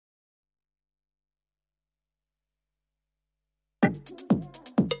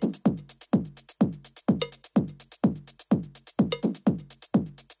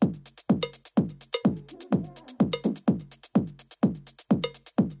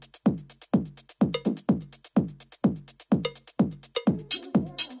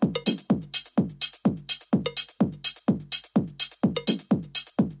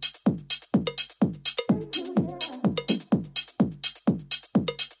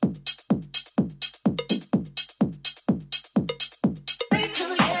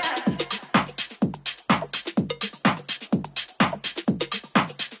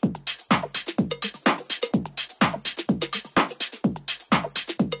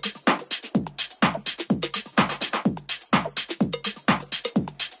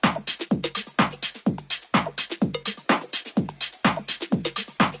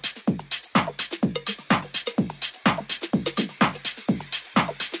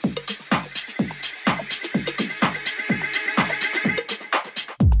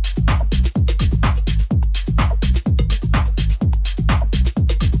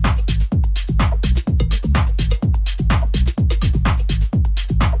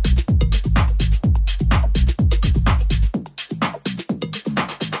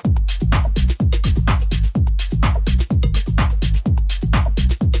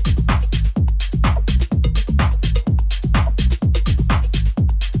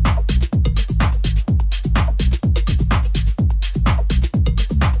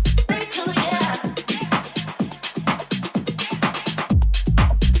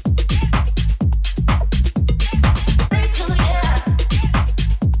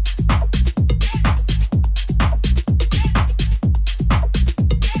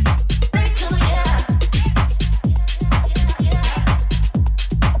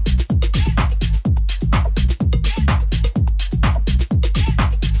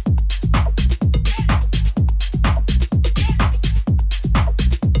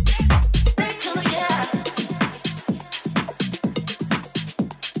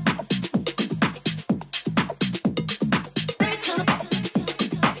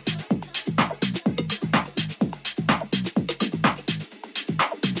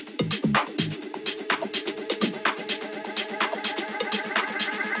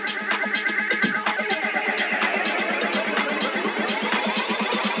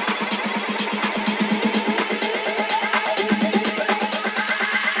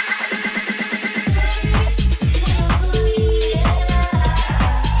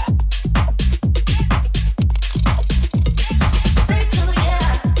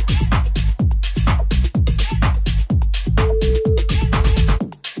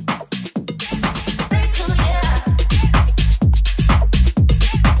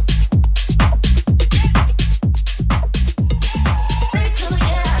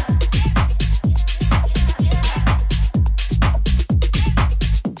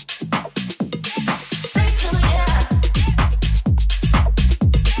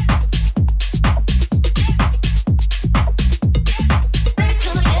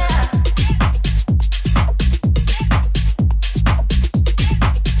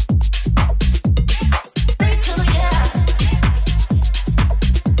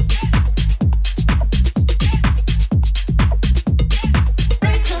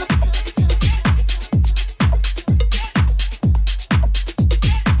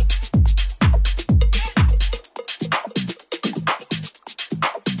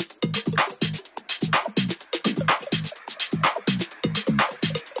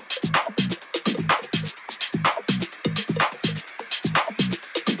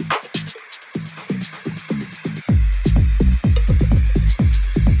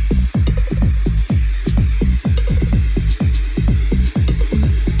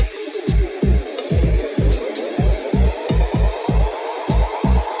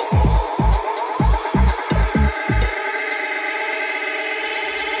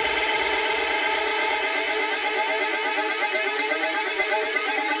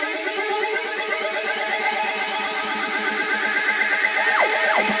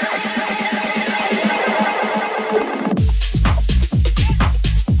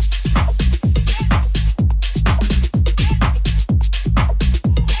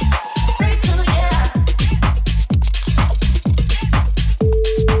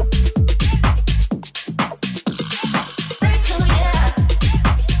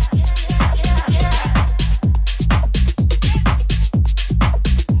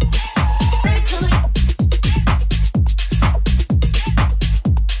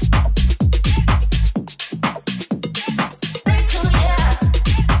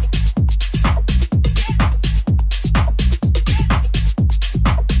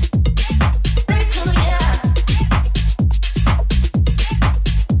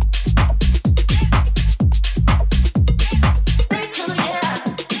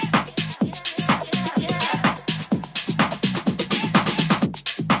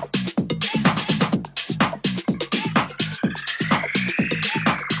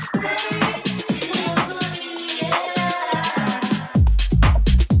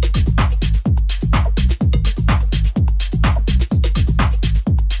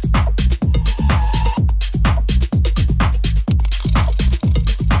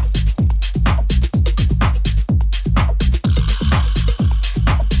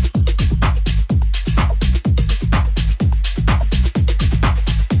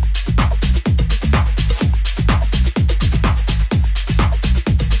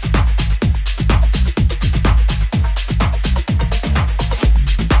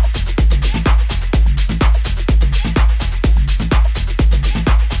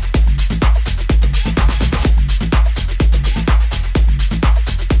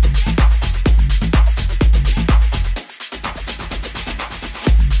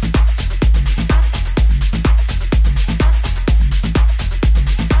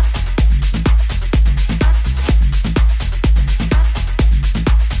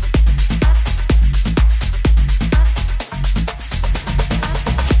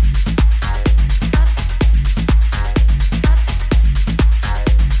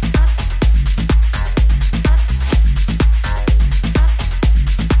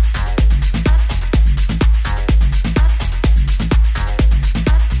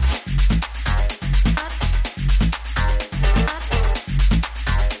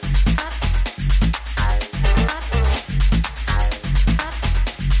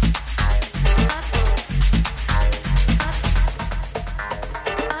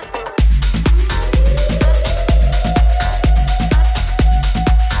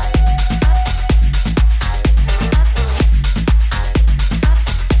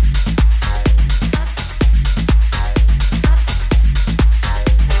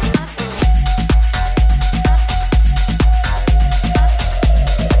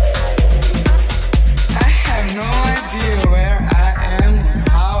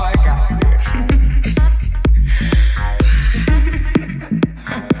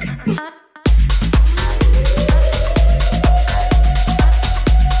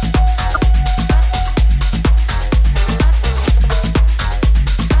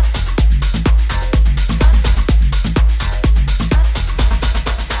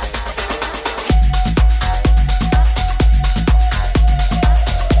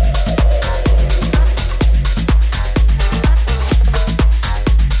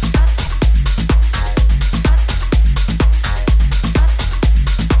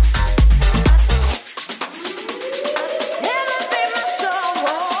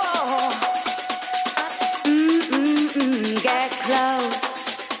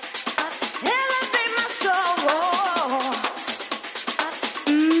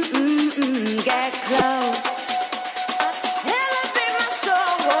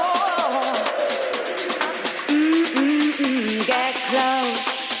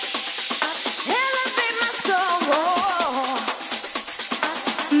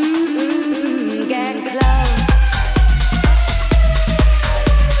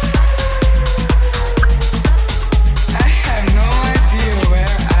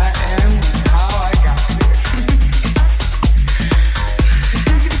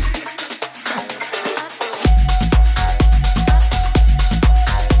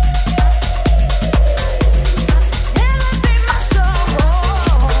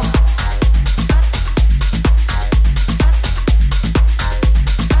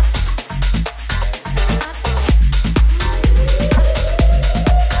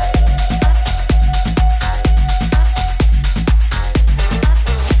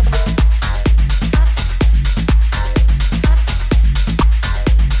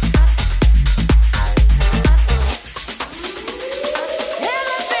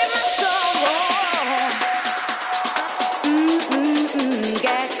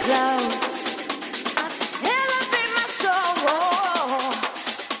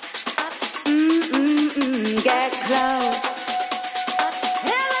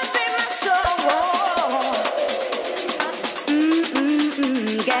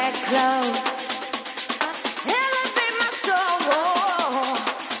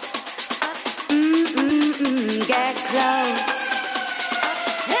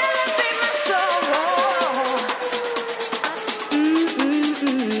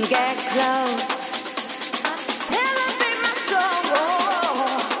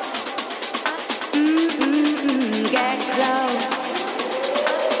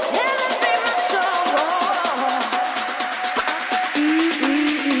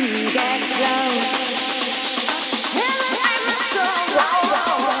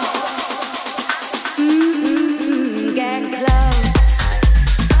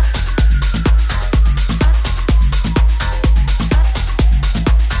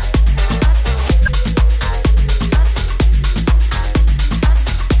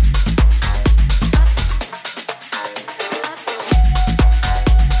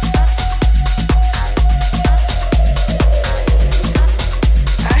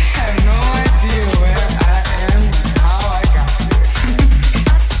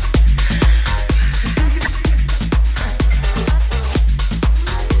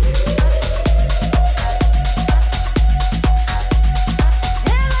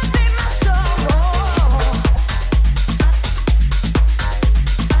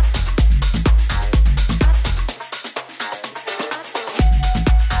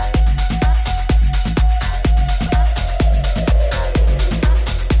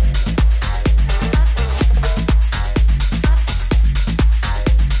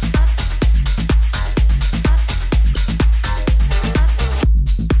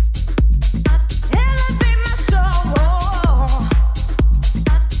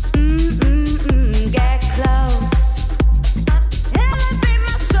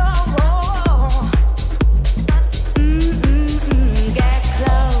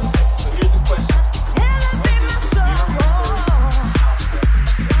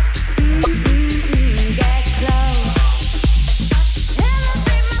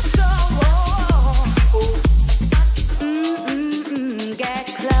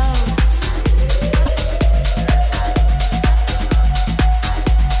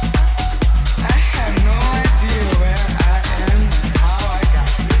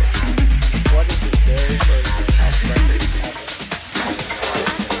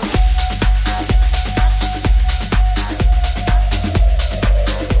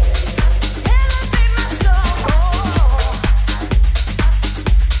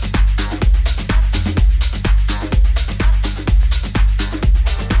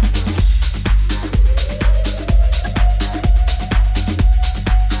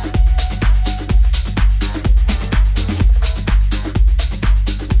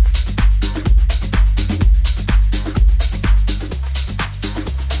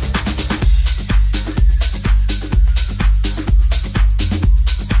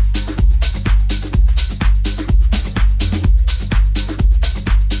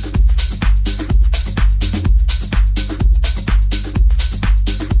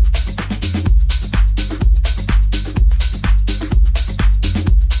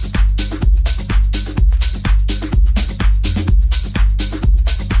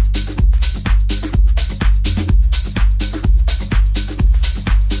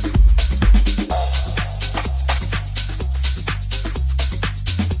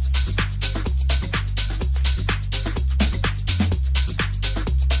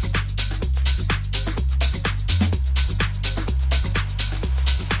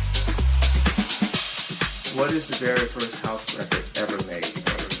What is the very first house record ever made?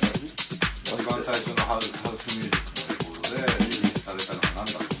 一番最初のハウスミュージックのレコードでリリースされたのは何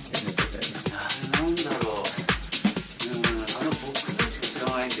だったんですか？なんだろう、あのボックスしか知ら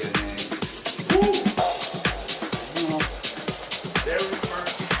ないんだよね。Very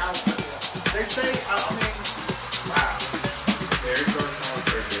first house record. They say, I mean, wow. Very first house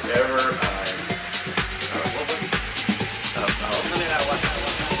record ever. What was it? Something I watched.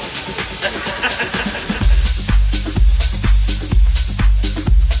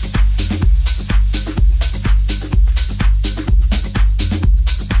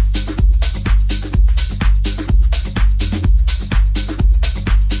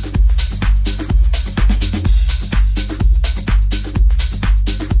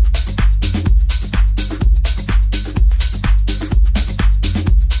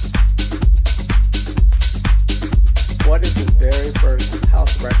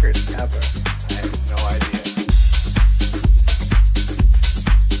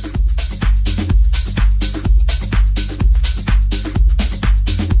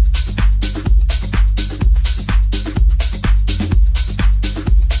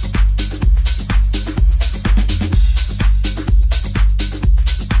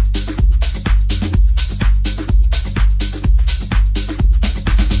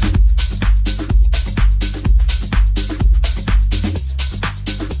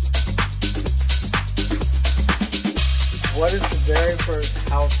 What is the very first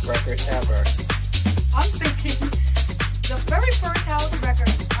house record ever? I'm thinking the very first house record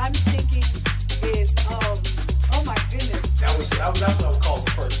I'm thinking is oh my goodness. That's what I would call the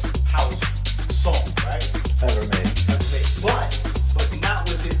first house song, right? Ever made. But not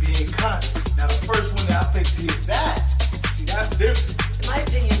with it being country. Now the first one that I picked is that. See, that's different. In my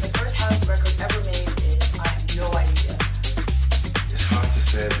opinion, the first house record ever made is I have no idea. It's hard to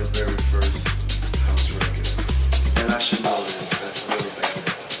say the very first house record. And I should know this. That's a little bad.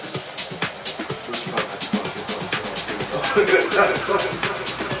 First of all, I have to go.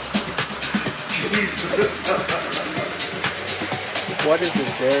 What is the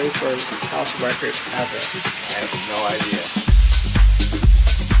very first house record ever? I have no idea.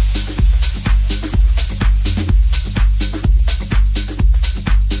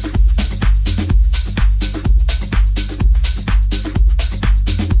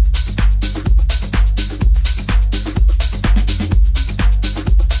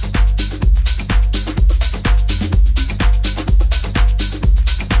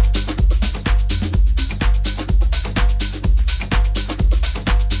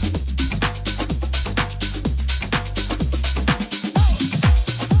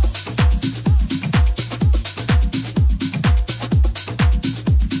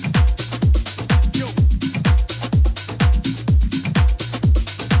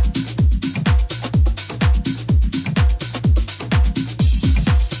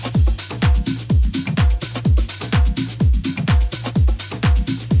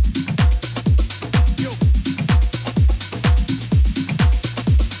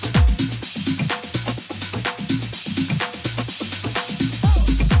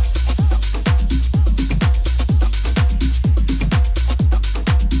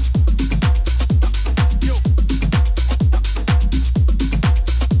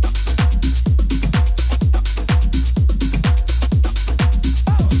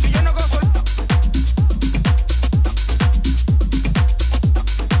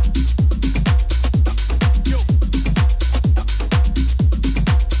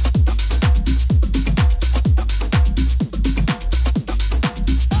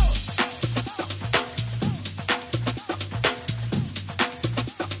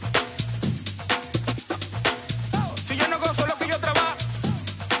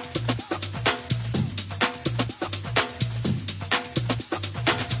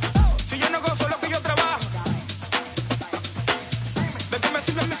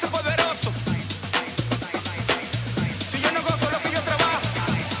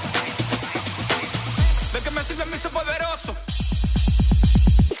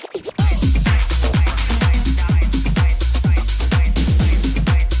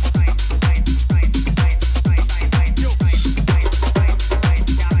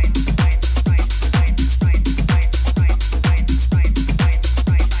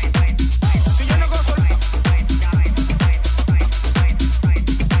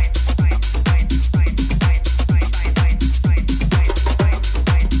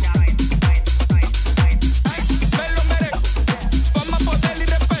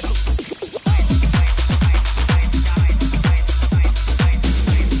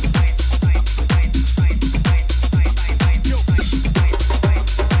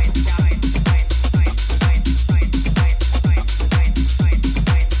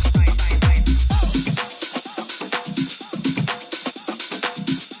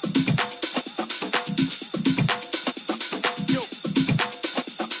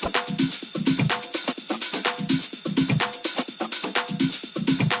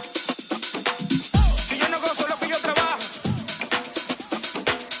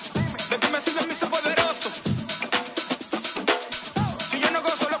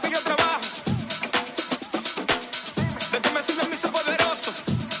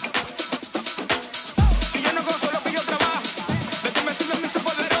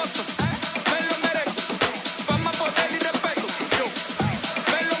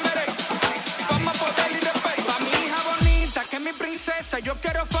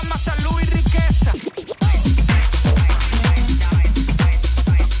 Respeto.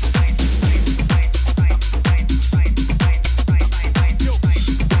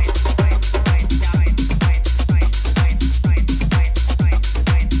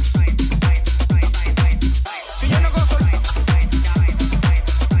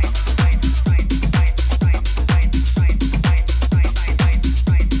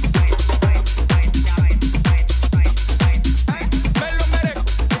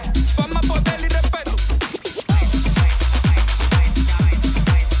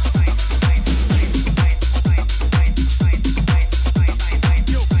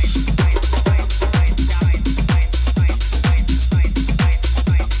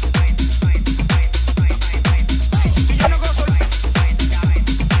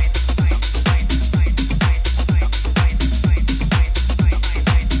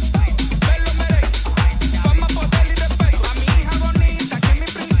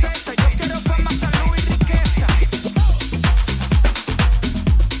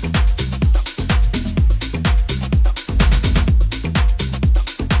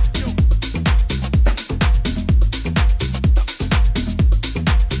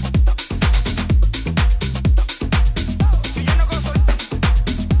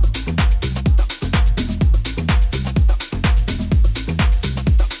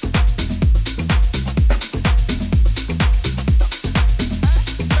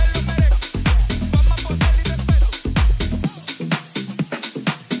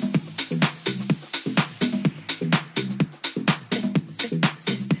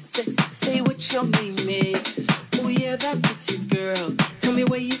 your name is. Oh yeah, that fits you, girl. Tell me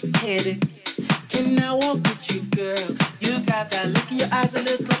where you headed. Can I walk with you, girl? You got that look in your eyes that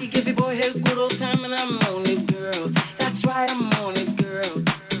look like you give your boy a good old time, and I'm on it, girl. That's right, I'm on it, girl.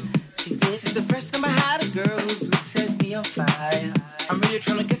 See, this is the first time I had a girl whose looks set me on fire. I'm really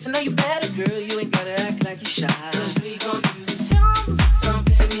trying to get to know you better, girl. You ain't gotta act like you're shy. 'Cause we gon' do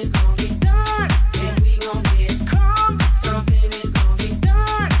something is gon' get done, and we gon' get calm. Something is gon' get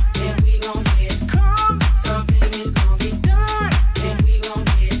done, and we gon' get calm. Something is gon' get done, and we gon'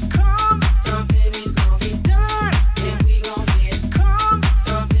 get calm. Something is gon' get done, and we gon' get calm.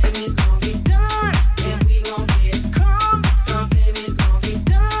 Something is gon' get done, and we gon' get calm. Something is gon' get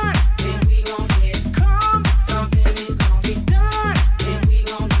done, and we gon' get calm. Something is gon' get done, and we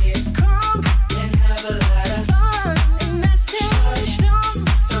gon'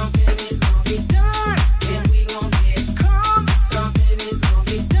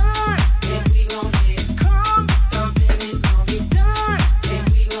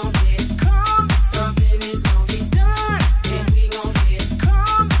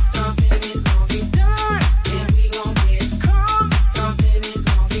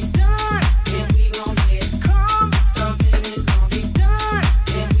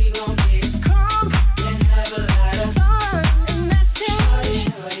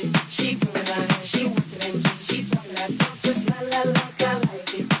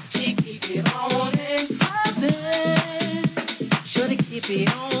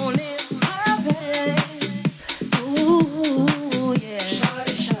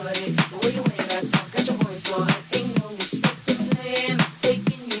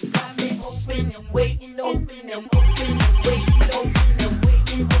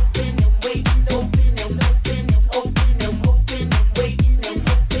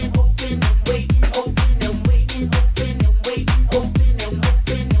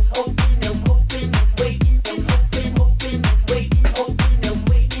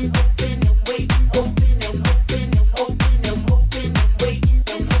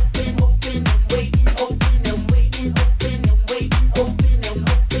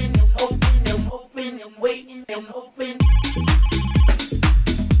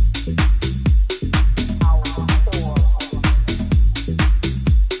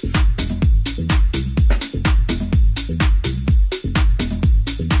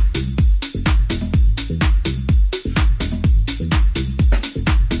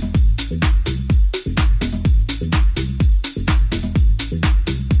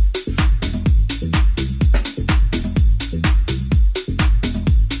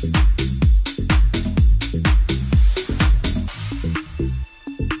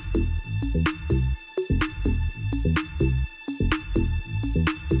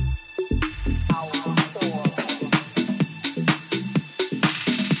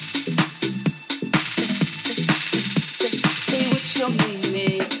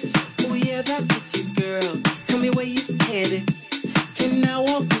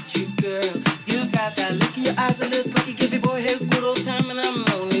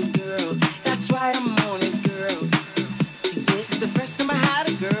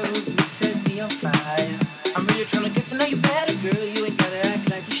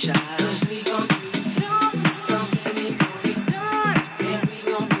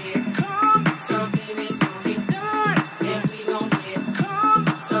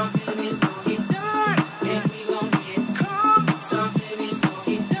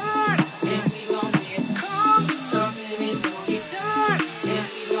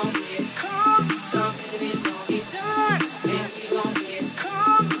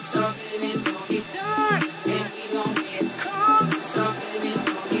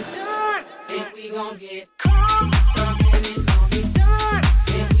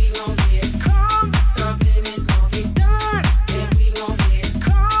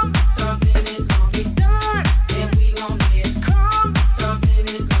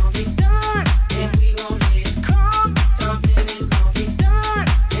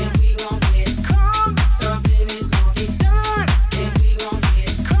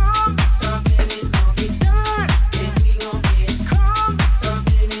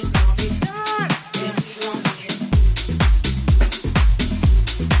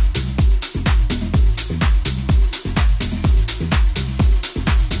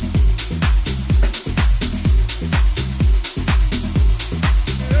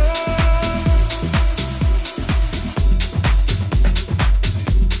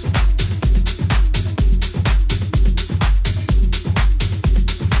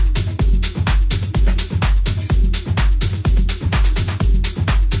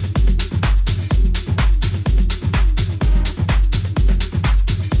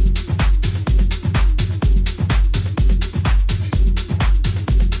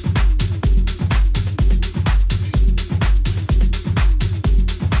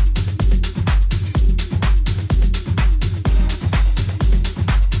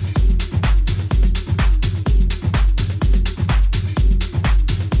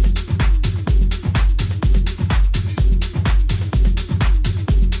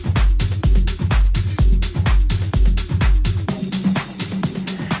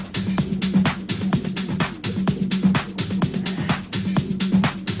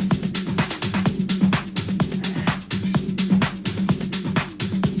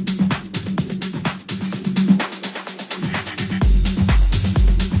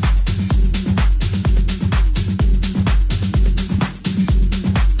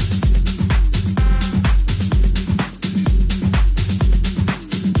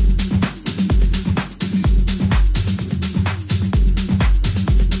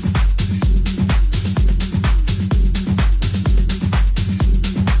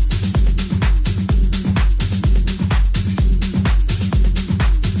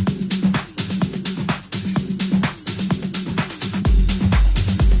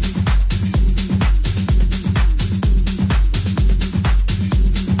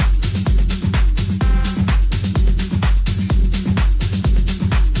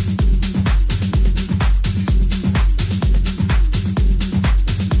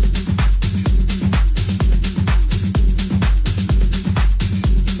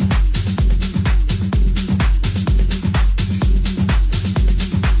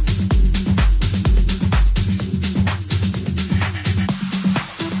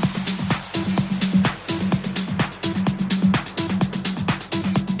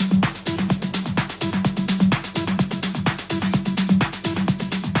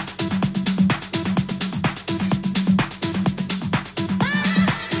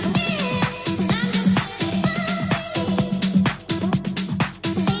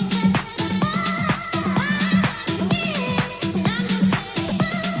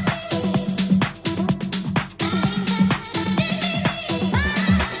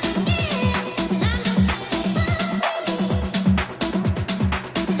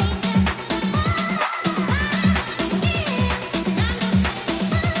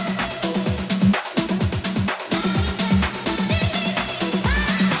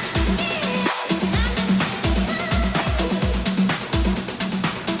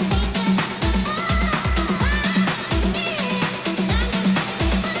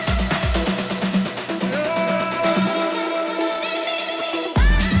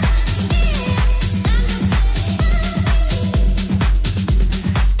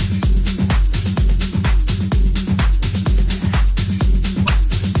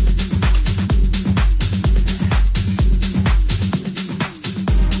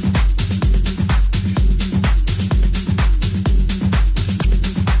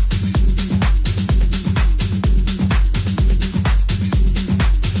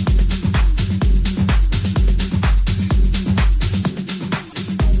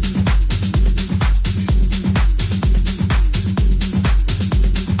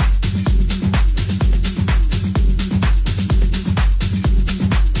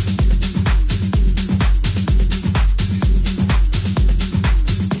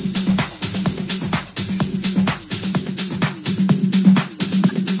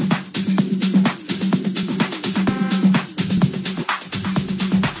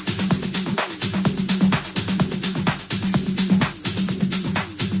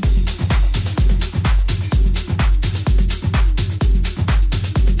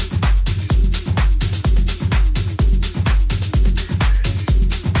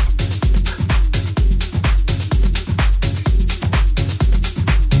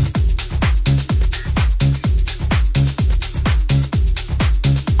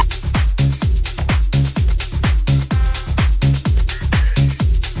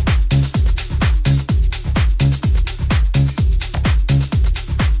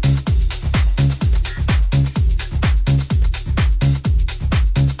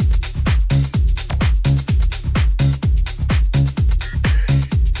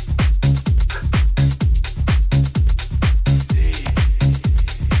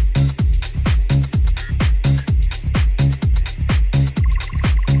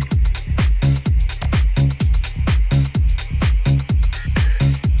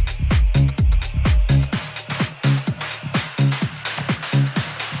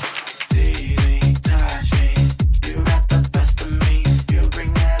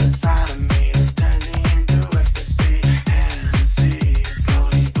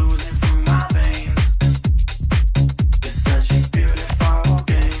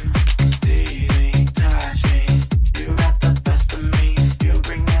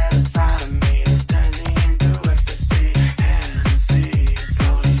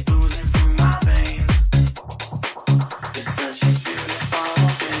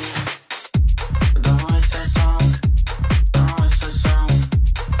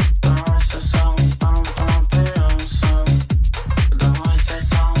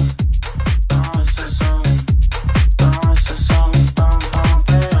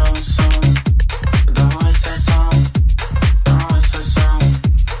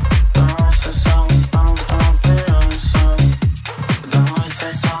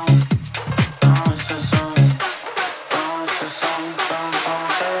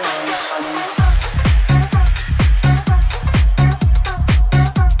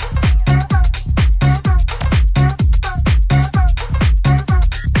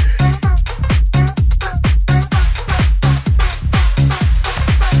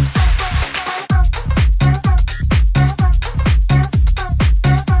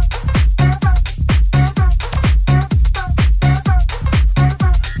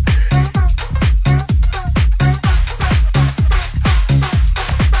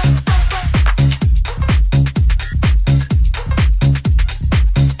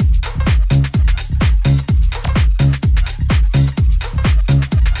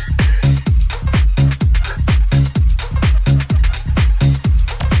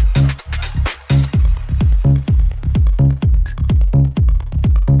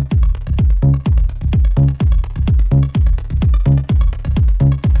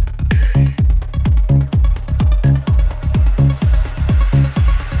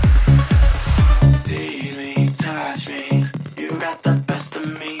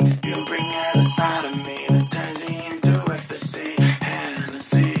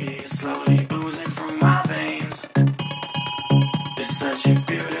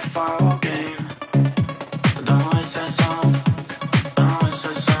 foul game. Don't waste that song. Don't waste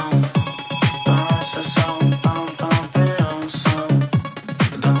that song. Don't waste that song. Don't be on song.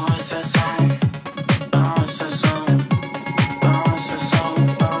 Don't waste that song. Don't waste that song. Don't waste that song.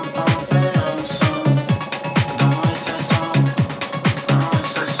 Don't be on song. Don't waste that song. Don't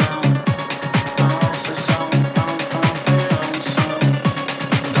waste that song. Don't waste that song. Don't be on song.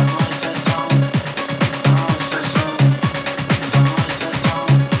 Don't waste that song. Don't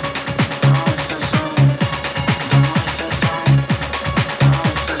waste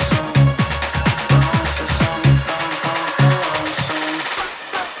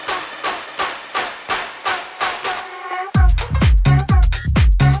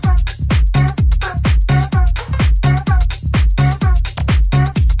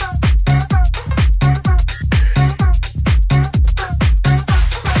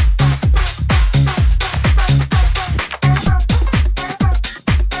song.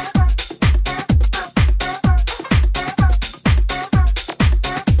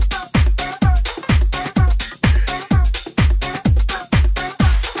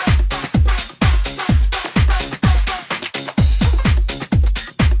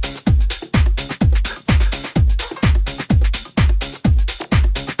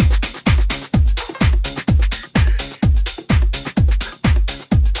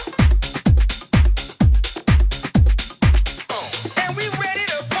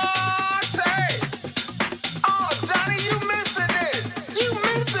 waste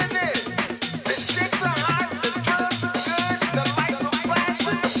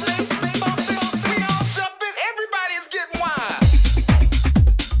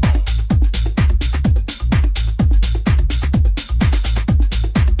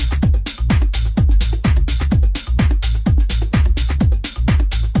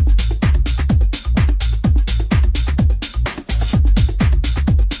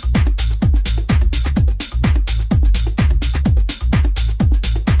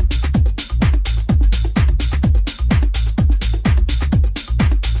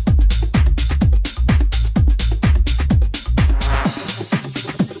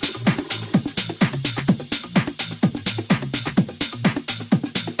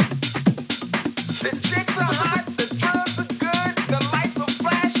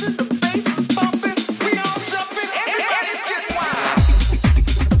song.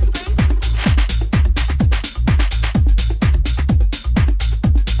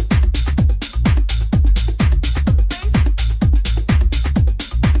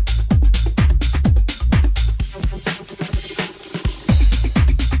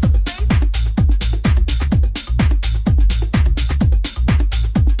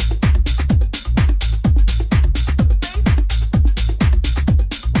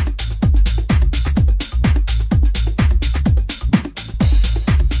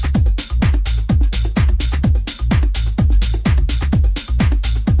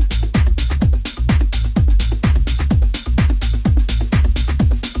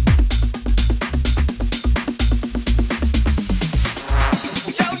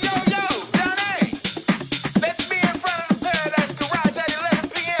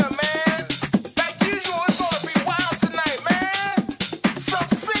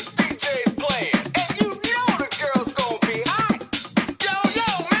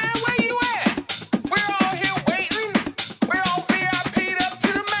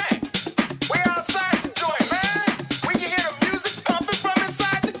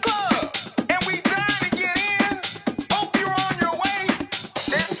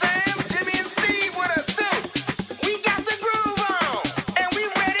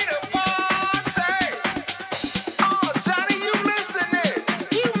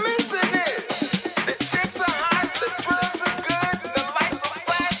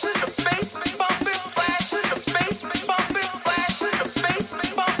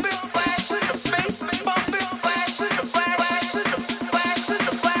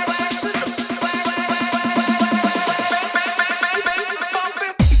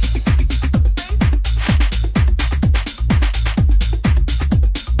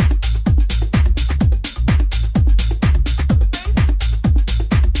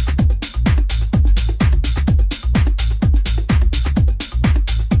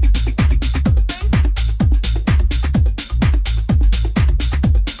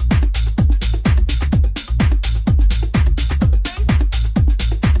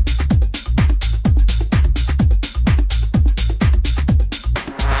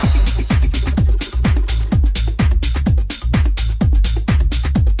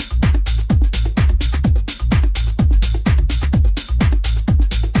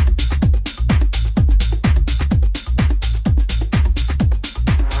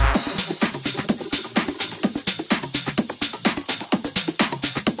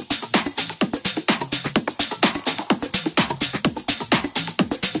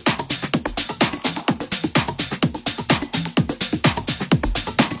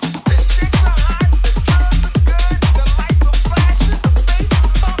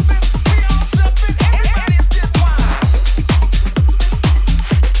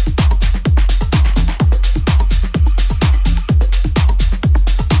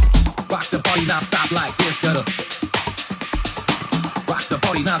 party non-stop like this. Gotta rock the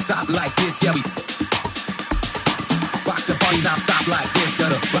party non-stop like this. Yeah, we rock the party non-stop like this.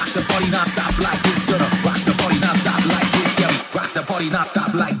 Gotta rock the party non-stop like this. Gotta rock the party non-stop like this. Yeah, we rock the party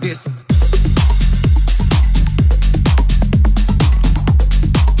non-stop like this.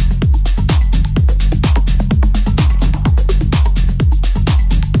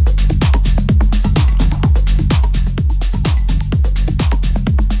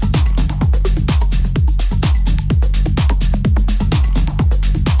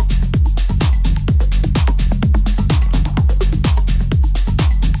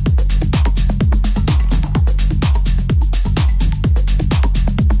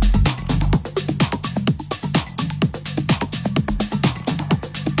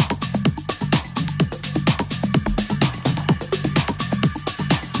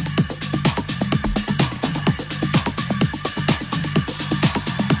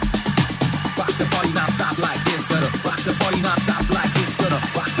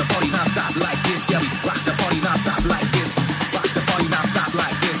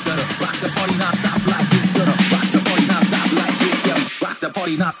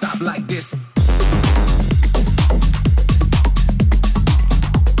 Not stop like this.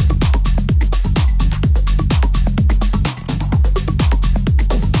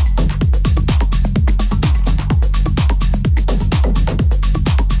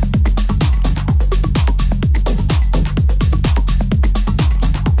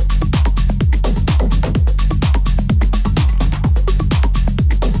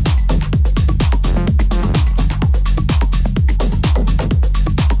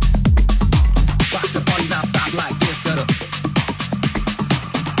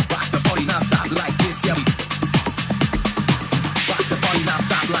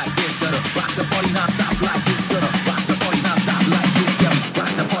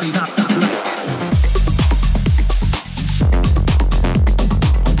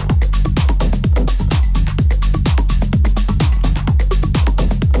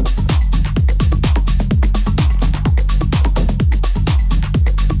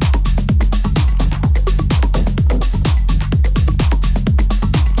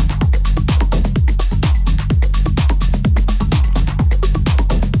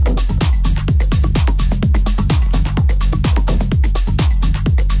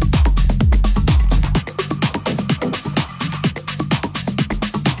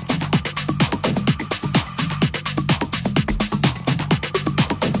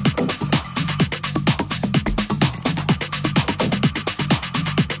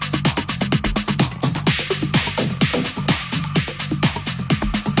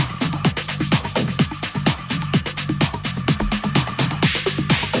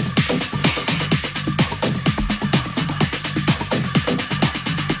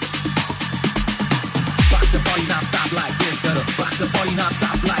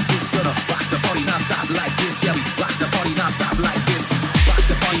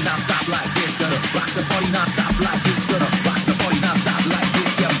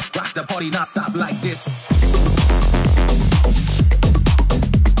 Not stop like this.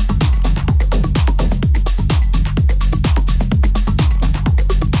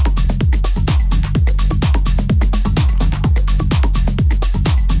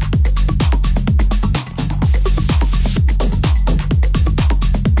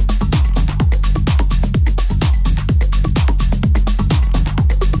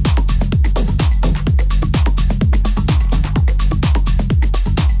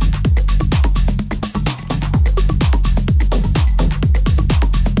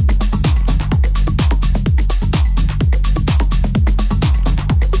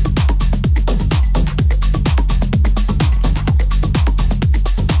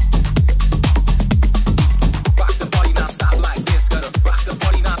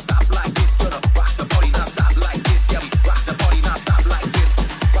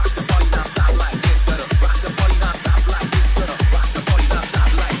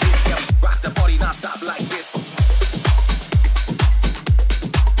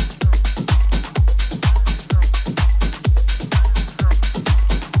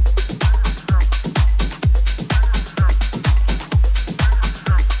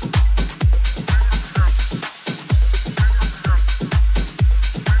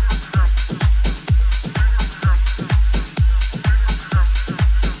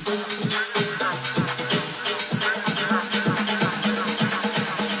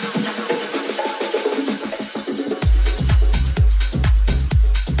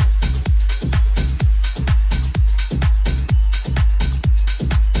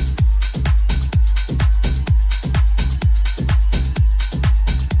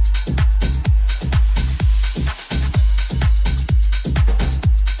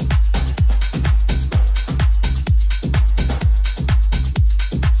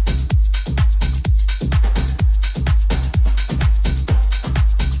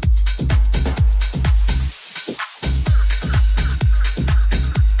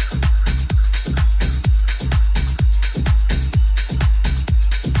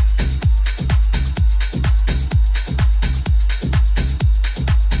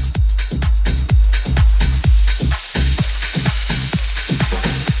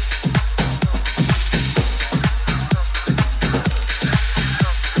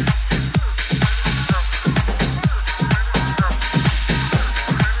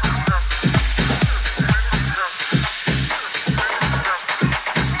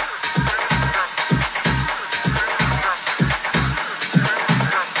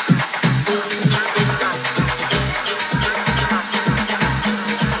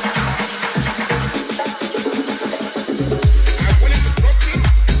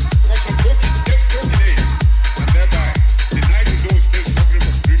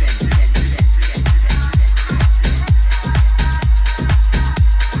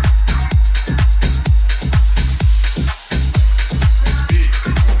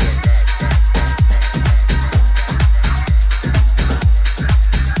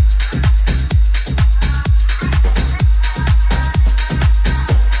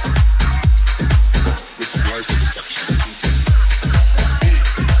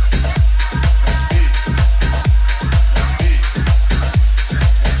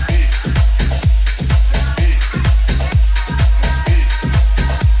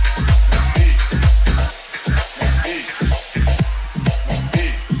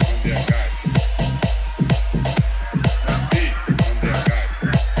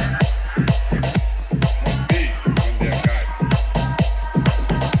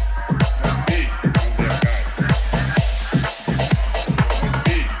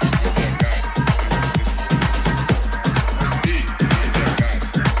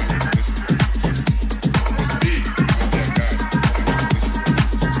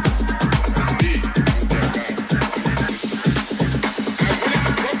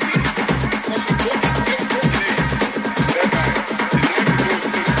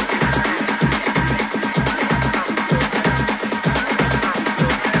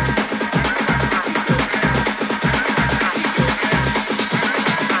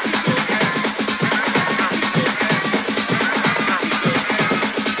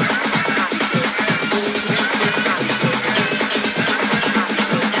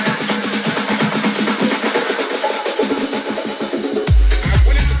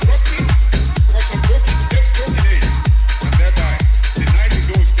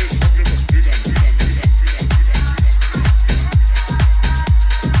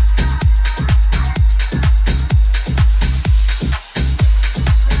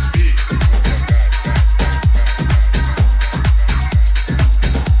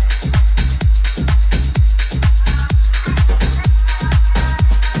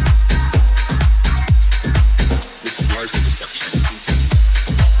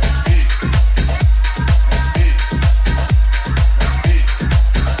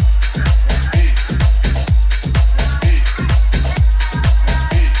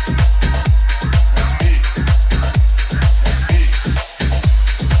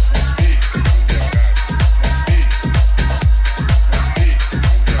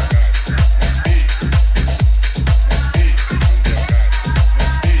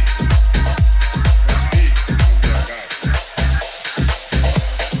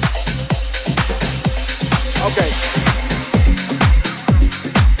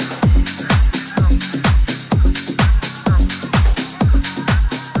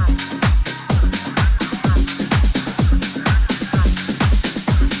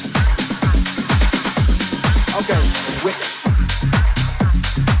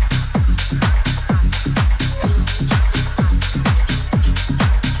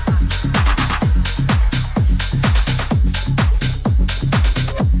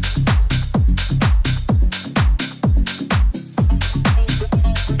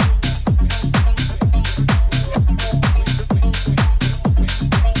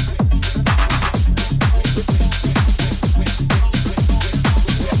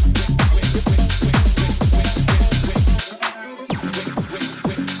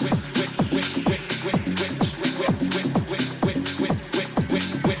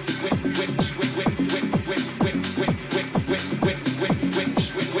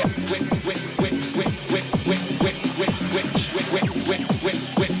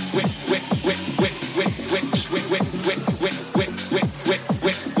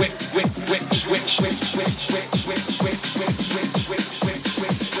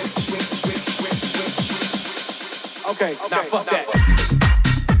 Okay, now fuck that.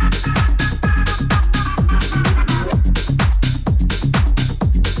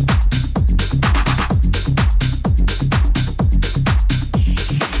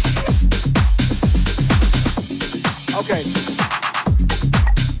 Okay.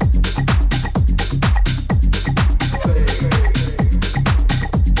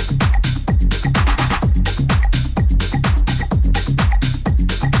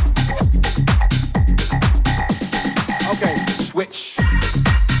 Okay, switch.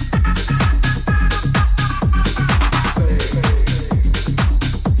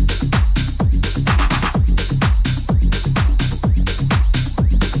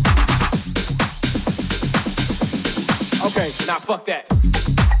 Okay, now fuck that.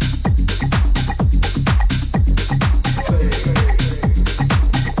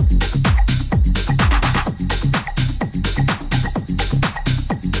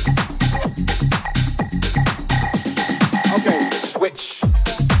 Okay, switch.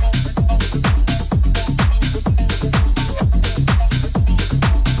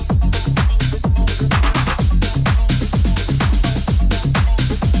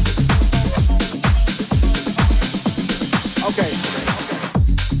 Okay.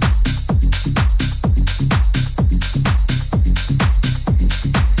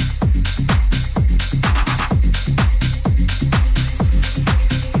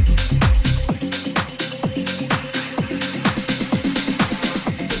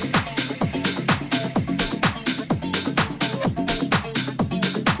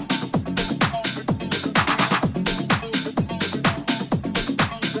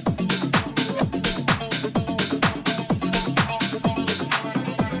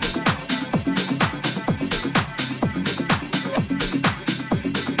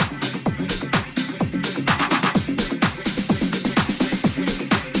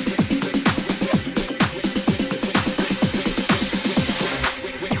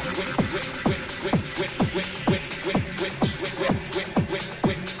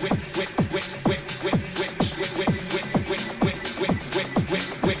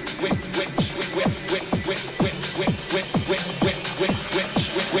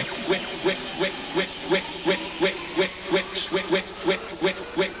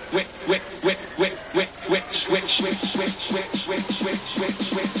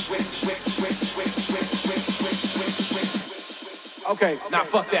 Okay, now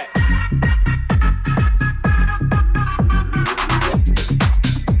fuck that.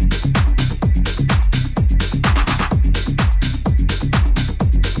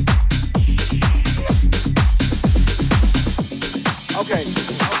 Okay.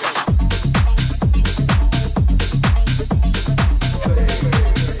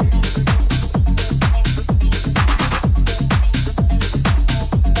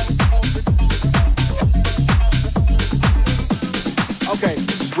 Okay,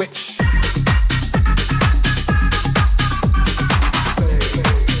 switch.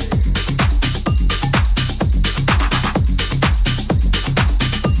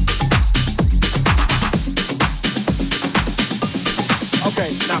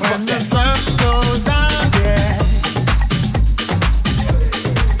 Okay, now fuck that. Sun goes down, yeah.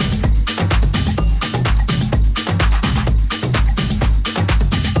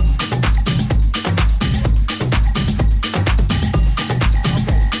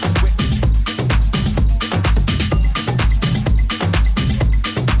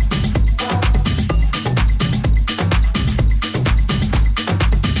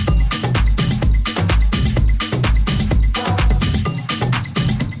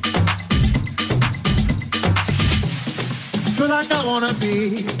 Feel like I wanna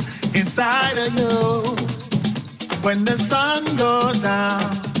be inside of you when the sun goes down.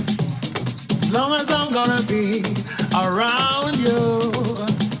 As long as I'm gonna be around you.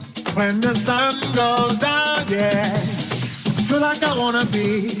 When the sun goes down, yeah. I feel like I wanna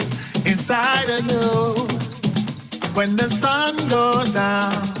be inside of you. When the sun goes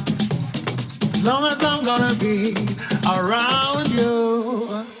down, as long as I'm gonna be around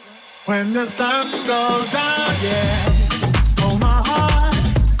you. When the sun goes down, yeah. Oh, my heart,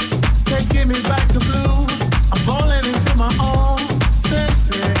 taking me back to blue. I'm falling into my own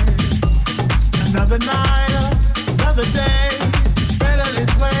senses. Another night, another day, it's better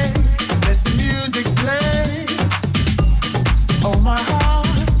this way. Let the music play. Oh, my heart,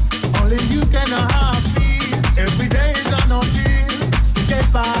 only you can know how I feel. Every day is on no feel to get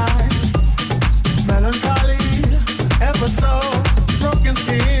by. Melancholy, episode, broken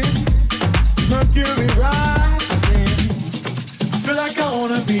skin, mercury rising. I feel like I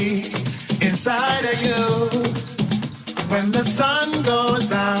wanna be inside of you. When the sun goes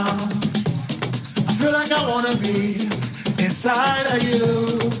down, I feel like I wanna be inside of you.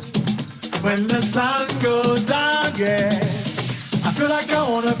 When the sun goes down, yeah, I feel like I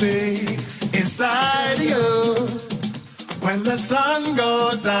wanna be inside of you. When the sun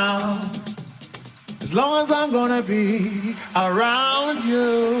goes down, as long as I'm gonna be around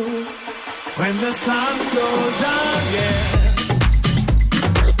you. When the sun goes down, yeah.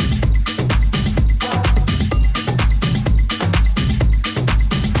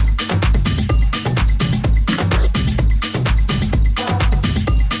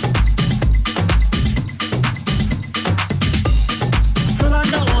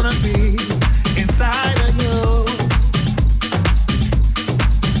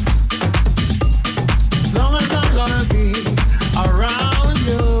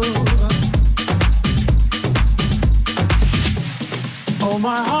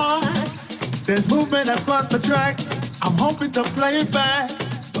 There's movement across the tracks. I'm hoping to play it back,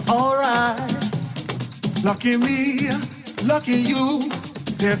 but alright. Lucky me, lucky you.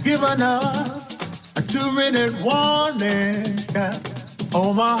 They've given us a 2-minute warning.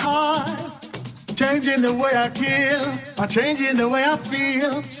 Oh, my heart, changing the way I kill, by changing the way I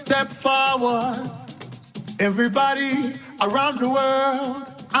feel. Step forward. Everybody around the world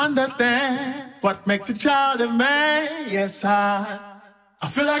understand what makes a child a man. Yes, I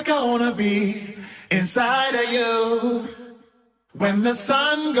feel like I wanna be inside of you. When the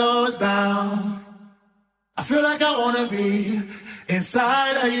sun goes down, I feel like I wanna be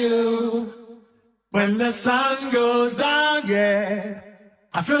inside of you. When the sun goes down, yeah,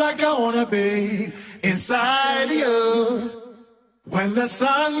 I feel like I wanna be inside of you. When the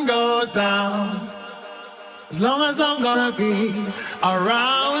sun goes down, as long as I'm gonna be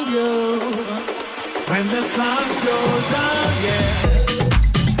around you. When the sun goes down, yeah.